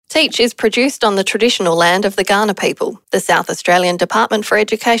Teach is produced on the traditional land of the Kaurna people. The South Australian Department for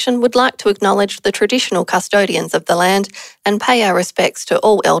Education would like to acknowledge the traditional custodians of the land and pay our respects to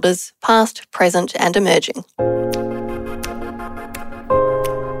all elders, past, present and emerging.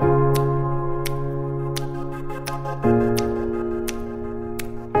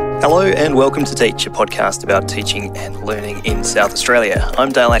 Hello and welcome to Teach, a podcast about teaching and learning in South Australia.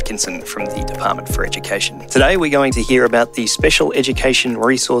 I'm Dale Atkinson from the Department for Education. Today we're going to hear about the Special Education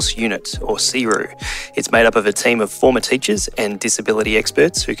Resource Unit, or CERU. It's made up of a team of former teachers and disability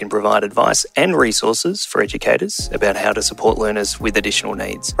experts who can provide advice and resources for educators about how to support learners with additional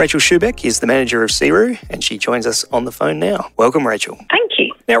needs. Rachel Schubeck is the manager of CERU and she joins us on the phone now. Welcome, Rachel. Thank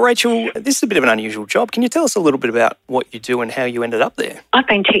you. Now, Rachel, this is a bit of an unusual job. Can you tell us a little bit about what you do and how you ended up there? I've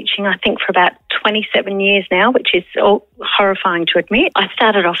been teaching, I think, for about 27 years now, which is horrifying to admit. I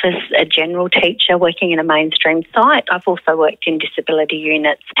started off as a general teacher working in a mainstream site. I've also worked in disability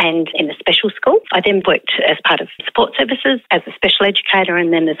units and in a special school. I then worked as part of support services as a special educator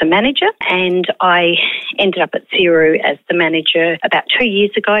and then as a manager. And I ended up at CERU as the manager about 2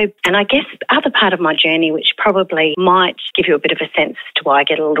 years ago. And I guess the other part of my journey, which probably might give you a bit of a sense as to why I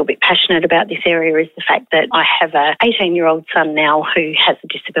get a little bit passionate about this area, is the fact that I have an 18-year-old son now who has a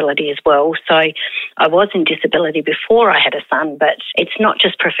disability as well. So I was in disability before I had a son, but it's not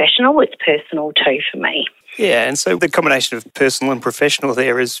just professional, it's personal too for me. Yeah, and so the combination of personal and professional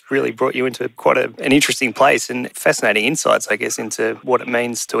there has really brought you into quite an interesting place and fascinating insights, I guess, into what it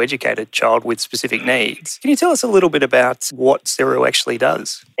means to educate a child with specific needs. Can you tell us a little bit about what CERU actually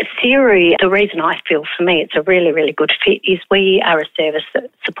does? CERU, the reason I feel for me it's a really, really good fit is we are a service that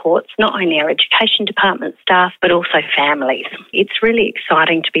supports not only our education department staff, but also families. It's really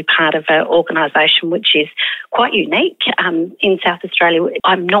exciting to be part of an organisation which is quite unique in South Australia.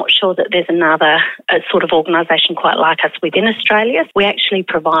 I'm not sure that there's another sort of organisation quite like us within Australia. We actually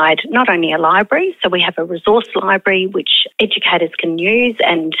provide not only a library, so we have a resource library which educators can use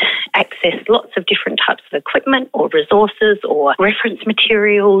and access lots of different types of equipment or resources or reference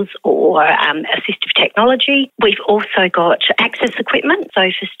materials or assistive technology. We've also got access equipment, so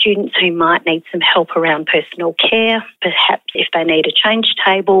for students who might need some help around personal care, perhaps if they need a change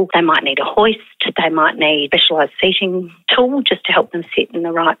table, they might need a hoist, they might need a specialised seating tool just to help them sit in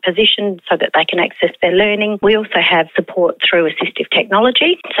the right position so that they can access their learning. We also have support through assistive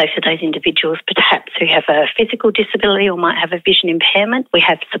technology. So for those individuals perhaps who have a physical disability or might have a vision impairment, we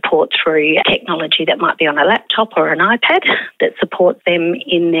have support through technology that might be on a laptop or an iPad that supports them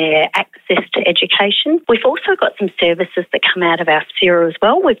in their access to education. We've also got some services that come out of our CERU as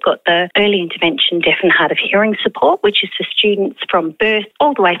well. We've got the early intervention deaf and hard of hearing support, which is for students from birth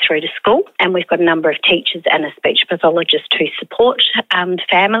all the way through to school. And we've got a number of teachers and a speech pathologist who support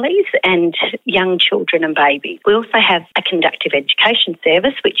families and young children and babies. We also have a conductive education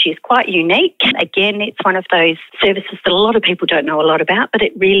service, which is quite unique. Again, it's one of those services that a lot of people don't know a lot about, but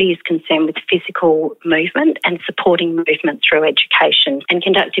it really is concerned with physical movement and supporting movement through education. And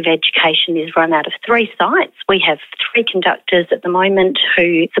conductive education is run out of 3 sites. We have 3 conductors at the moment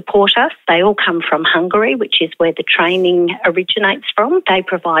who support us. They all come from Hungary, which is where the training originates from. They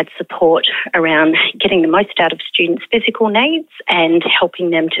provide support around getting the most out of students' physical needs and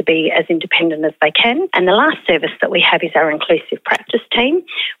helping them to be as independent as they can. And the last service that we have is our inclusive practice team,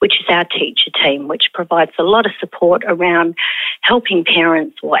 which is our teacher team, which provides a lot of support around helping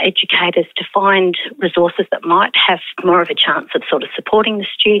parents or educators to find resources that might have more of a chance of sort of supporting the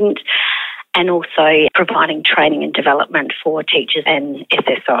student, and also providing training and development for teachers and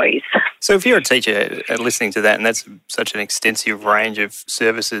SSOs. So if you're a teacher listening to that, and that's such an extensive range of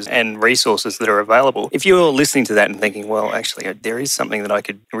services and resources that are available, if you're listening to that and thinking, well, actually, there is something that I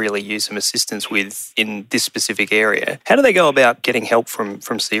could really use some assistance with in this specific area, how do they go about getting help from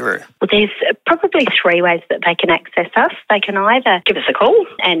CERU? Well, there's probably 3 ways that they can access us. They can either give us a call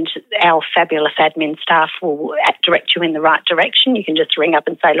and our fabulous admin staff will direct you in the right direction. You can just ring up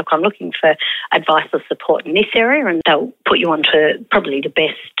and say, look, I'm looking for advice or support in this area, and they'll put you on to probably the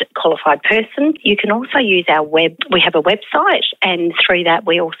best qualified person. You can also use our web. We have a website, and through that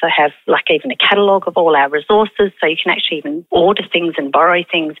we also have like even a catalogue of all our resources, so you can actually even order things and borrow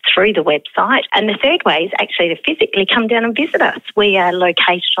things through the website. And the third way is actually to physically come down and visit us. We are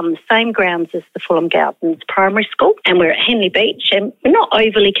located on the same grounds as is the Fulham Gardens Primary School, and we're at Henley Beach, and we're not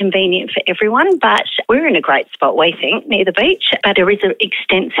overly convenient for everyone, but we're in a great spot, we think, near the beach. But there is an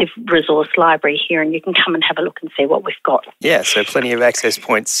extensive resource library here, and you can come and have a look and see what we've got. Yeah, so plenty of access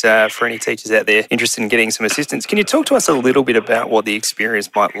points for any teachers out there interested in getting some assistance. Can you talk to us a little bit about what the experience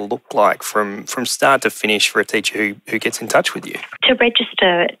might look like from start to finish for a teacher who gets in touch with you? To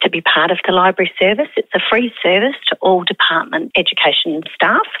register to be part of the library service, it's a free service to all department education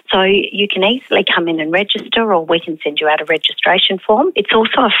staff. So you can easily come in and register, or we can send you out a registration form. It's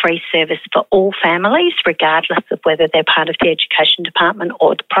also a free service for all families, regardless of whether they're part of the education department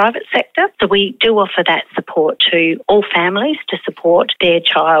or the private sector. So we do offer that support to all families to support their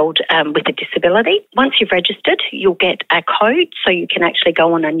child with a disability. Once you've registered, you'll get a code, so you can actually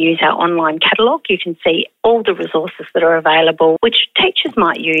go on and use our online catalogue. You can see all the resources that are available, which teachers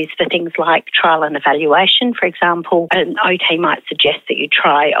might use for things like trial and evaluation. For example, an OT might suggest that you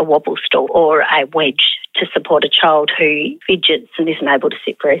try a wobble stool or a wedge to support a child who fidgets and isn't able to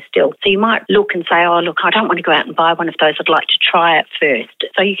sit very still. So you might look and say, oh, look, I don't want to go out and buy one of those. I'd like to try it first.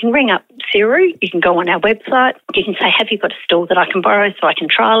 So you can ring up Siru. You can go on our website. You can say, have you got a stool that I can borrow so I can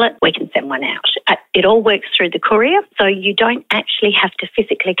trial it? We can send one out. It all works through the courier, so you don't actually have to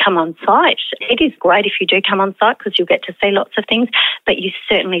physically come on site. It is great if you do come on site because you'll get to see lots of things, but you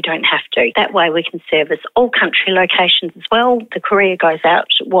certainly don't have to. That way we can service all country locations as well. The courier goes out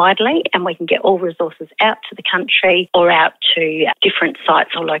widely and we can get all resources out to the country or out to different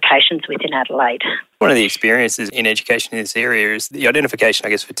sites or locations within Adelaide. One of the experiences in education in this area is the identification, I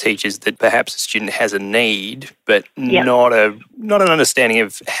guess, for teachers that perhaps a student has a need, but not an understanding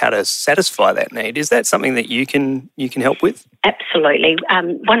of how to satisfy that need. Is that something that you can help with? Absolutely.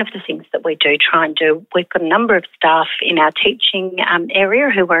 One of the things that we do try and do, we've got a number of staff in our teaching area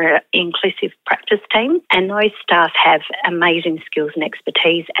who are an inclusive practice team, and those staff have amazing skills and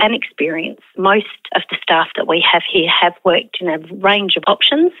expertise and experience. Most of the staff that we have here have worked in a range of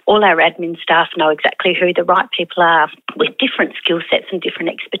options. All our admin staff know exactly who the right people are with different skill sets and different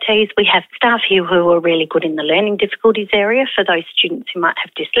expertise. We have staff here who are really good in the learning difficulties area for those students who might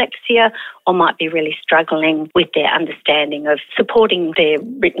have dyslexia or might be really struggling with their understanding of supporting their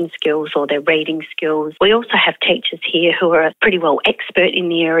written skills or their reading skills. We also have teachers here who are pretty well expert in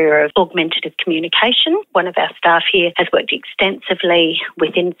the area of augmentative communication. One of our staff here has worked extensively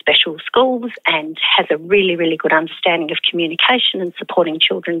within special schools and has a really, really good understanding of communication and supporting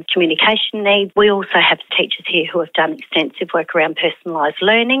children's communication needs. We also have teachers here who have done extensive work around personalised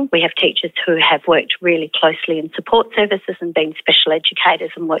learning. We have teachers who have worked really closely in support services and been special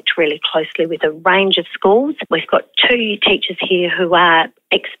educators and worked really closely with a range of schools. We've got 2 teachers here who are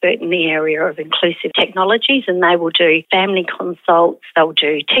expert in the area of inclusive technologies, and they will do family consults, they'll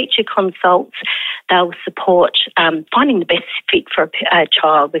do teacher consults, they'll support finding the best fit for a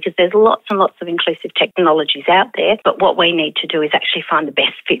child, because there's lots and lots of inclusive technologies out there, but what we need to do is actually find the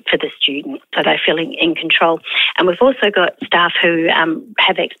best fit for the student so they're feeling in control. And we've also got staff who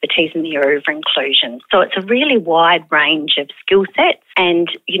have expertise in the area of inclusion. So it's a really wide range of skill sets, and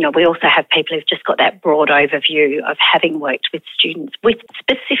we also have people who've just got that broad overview of having worked with students with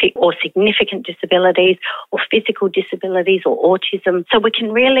specific or significant disabilities or physical disabilities or autism. So we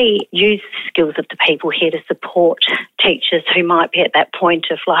can really use the skills of the people here to support teachers who might be at that point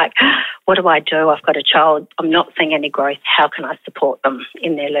of like, what do I do? I've got a child, I'm not seeing any growth. How can I support them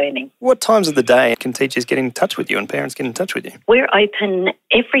in their learning? What times of the day can teachers get in touch with you and parents get in touch with you? We're open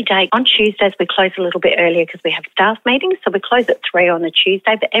every day. On Tuesdays, we close a little bit earlier because we have staff meetings. So we close at 3 on a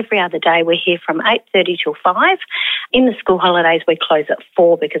Tuesday, but every other day we're here from 8:30 till 5. In the school holidays, we close at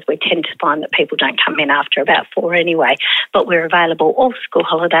 4 because we tend to find that people don't come in after about 4 anyway. But we're available all school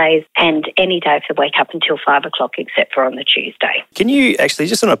holidays and any day of the week up until 5 o'clock, except for on the Tuesday. Can you actually,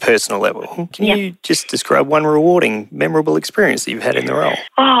 just on a personal level, can you just describe one rewarding, memorable experience that you've had in the role?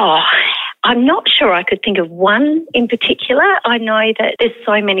 Oh, I'm not sure I could think of one in particular. I know that there's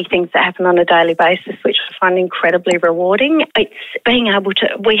so many things that happen on a daily basis which I find incredibly rewarding. It's being able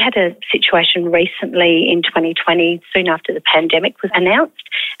to... We had a situation recently in 2020, soon after the pandemic was announced,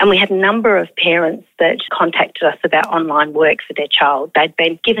 and we had a number of parents that contacted us about online work for their child. They'd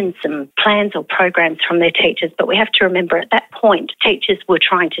been given some plans or programs from their teachers, but we have to remember at that point, teachers were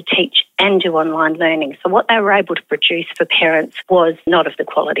trying to teach and do online learning. So what they were able to produce for parents was not of the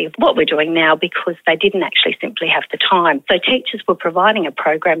quality of what we're doing doing now because they didn't actually simply have the time. So teachers were providing a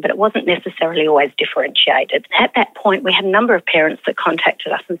program, but it wasn't necessarily always differentiated. At that point, we had a number of parents that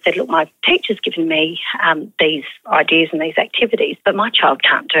contacted us and said, look, my teacher's given me these ideas and these activities, but my child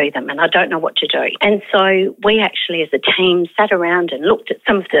can't do them and I don't know what to do. And so we actually as a team sat around and looked at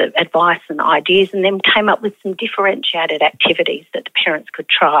some of the advice and ideas and then came up with some differentiated activities that the parents could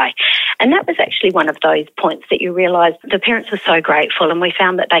try. And that was actually one of those points that you realise the parents were so grateful, and we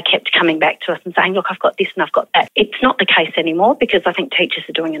found that they kept coming back to us and saying, look, I've got this and I've got that. It's not the case anymore because I think teachers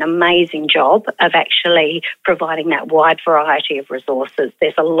are doing an amazing job of actually providing that wide variety of resources.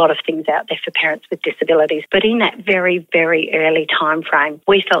 There's a lot of things out there for parents with disabilities, but in that very, very early time frame,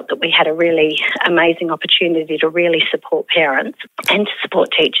 we felt that we had a really amazing opportunity to really support parents and to support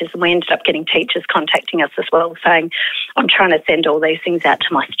teachers. And we ended up getting teachers contacting us as well saying, I'm trying to send all these things out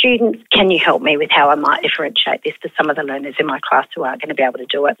to my students. Can you help me with how I might differentiate this for some of the learners in my class who aren't going to be able to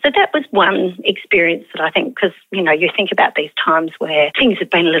do it? So that was one experience that I think, because, you know, you think about these times where things have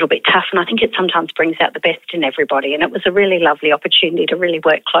been a little bit tough, and I think it sometimes brings out the best in everybody. And it was a really lovely opportunity to really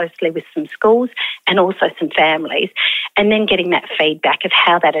work closely with some schools and also some families, and then getting that feedback of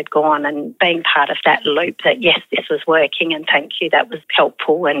how that had gone and being part of that loop that, yes, this was working and thank you, that was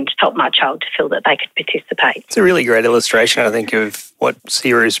helpful and helped my child to feel that they could participate. It's a really great illustration, I think, of what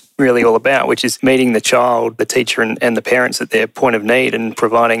CERA is really all about, which is meeting the child, the teacher and the parents at their point of need and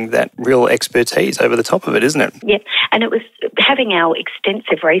providing that real expertise over the top of it, isn't it? Yeah, and it was having our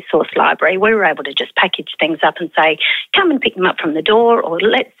extensive resource library. We were able to just package things up and say, come and pick them up from the door, or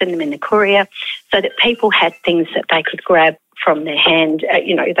let's send them in the courier, so that people had things that they could grab from their hand,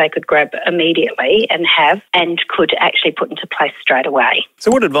 they could grab immediately and could actually put into place straight away. So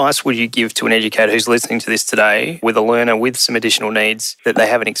what advice would you give to an educator who's listening to this today with a learner with some additional needs that they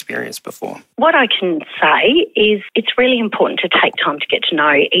haven't experienced before? What I can say is it's really important to take time to get to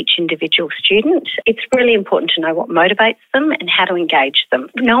know each individual student. It's really important to know what motivates them and how to engage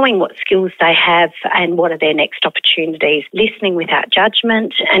them. Knowing what skills they have and what are their next opportunities, listening without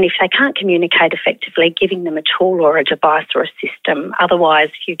judgment, and if they can't communicate effectively, giving them a tool or a device or a system. Otherwise,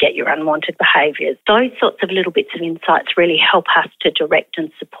 you get your unwanted behaviours. Those sorts of little bits of insights really help us to direct and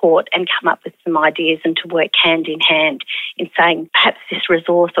support and come up with some ideas and to work hand in hand in saying, perhaps this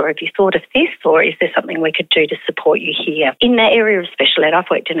resource, or have you thought of this, or is there something we could do to support you here? In that area of special ed, I've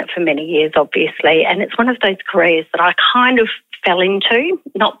worked in it for many years, obviously, and it's one of those careers that I kind of fell into,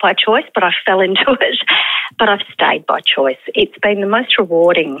 not by choice, but I fell into it, but I've stayed by choice. It's been the most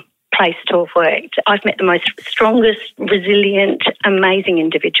rewarding place to have worked. I've met the most strongest, resilient, amazing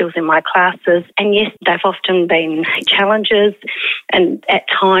individuals in my classes. And yes, they've often been challenges and at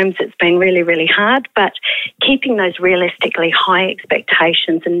times it's been really, really hard, but keeping those realistically high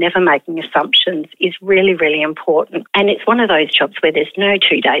expectations and never making assumptions is really, really important. And it's one of those jobs where there's no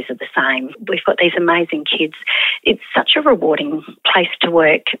 2 days are the same. We've got these amazing kids. It's such a rewarding place to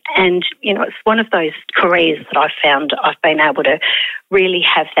work. And, it's one of those careers that I've found I've been able to really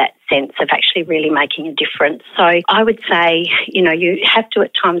have that sense of actually really making a difference. So I would say, you have to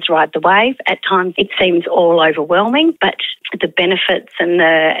at times ride the wave. At times it seems all overwhelming, but the benefits and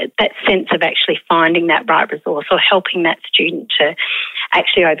that sense of actually finding that right resource or helping that student to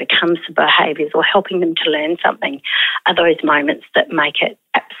actually overcome some behaviours or helping them to learn something are those moments that make it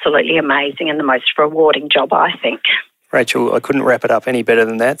absolutely amazing and the most rewarding job, I think. Rachel, I couldn't wrap it up any better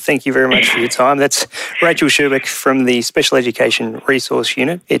than that. Thank you very much for your time. That's Rachel Sherbick from the Special Education Resource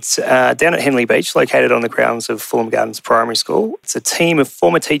Unit. It's down at Henley Beach, located on the grounds of Fulham Gardens Primary School. It's a team of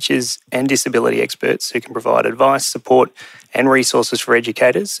former teachers and disability experts who can provide advice, support and resources for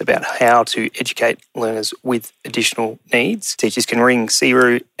educators about how to educate learners with additional needs. Teachers can ring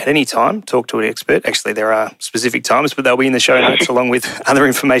CERA at any time, talk to an expert. Actually, there are specific times, but they'll be in the show notes along with other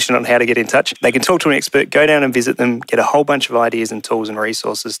information on how to get in touch. They can talk to an expert, go down and visit them, get a whole bunch of ideas and tools and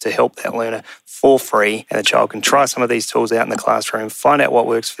resources to help that learner for free. And the child can try some of these tools out in the classroom, find out what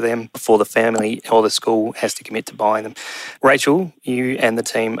works for them before the family or the school has to commit to buying them. Rachel, you and the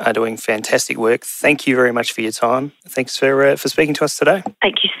team are doing fantastic work. Thank you very much for your time. Thanks for speaking to us today.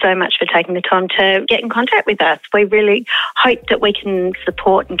 Thank you so much for taking the time to get in contact with us. We really hope that we can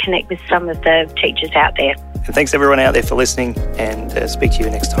support and connect with some of the teachers out there. And thanks everyone out there for listening, and speak to you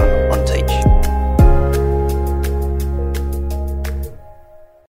next time on Teach.